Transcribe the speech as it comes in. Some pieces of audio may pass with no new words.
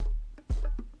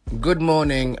Good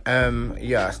morning.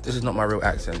 Yes, this is not my real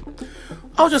accent.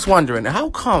 I was just wondering, how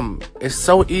come it's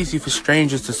so easy for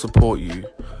strangers to support you,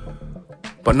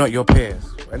 but not your peers?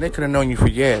 And they could have known you for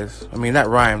years. I mean, that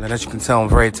rhymed, and as you can tell, I'm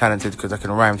very talented because I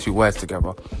can rhyme two words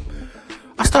together.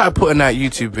 I started putting out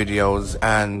YouTube videos,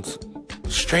 and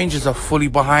strangers are fully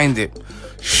behind it,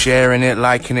 sharing it,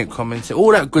 liking it, commenting,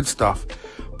 all that good stuff.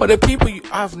 But the people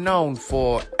I've known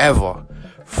forever,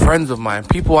 friends of mine,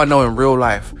 people I know in real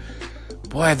life,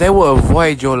 boy, they will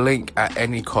avoid your link at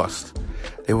any cost.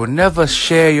 They will never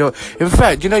share your... In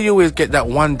fact, you always get that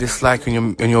one dislike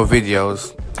on your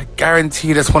videos. I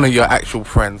guarantee that's one of your actual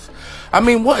friends. I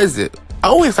mean, what is it? I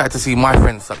always like to see my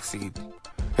friends succeed.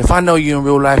 If I know you in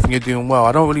real life and you're doing well,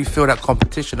 I don't really feel that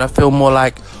competition. I feel more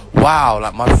like, wow,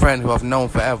 like my friend who I've known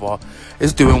forever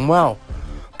is doing well.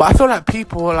 But I feel like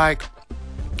people are like,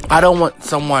 I don't want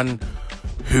someone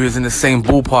who is in the same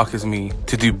ballpark as me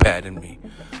to do better than me.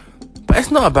 But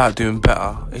it's not about doing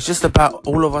better. It's just about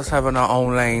all of us having our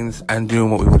own lanes and doing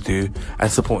what we would do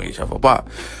and supporting each other. But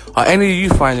are any of you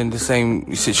finding the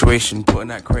same situation, putting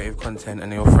that creative content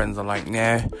and your friends are like,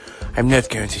 nah, I'm not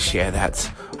going to share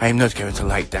that. I'm not going to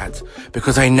like that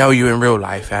because I know you in real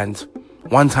life and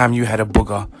one time you had a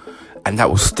booger and that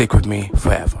will stick with me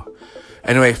forever.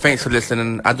 Anyway, thanks for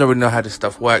listening. I don't really know how this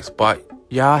stuff works, but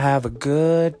y'all have a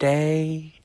good day.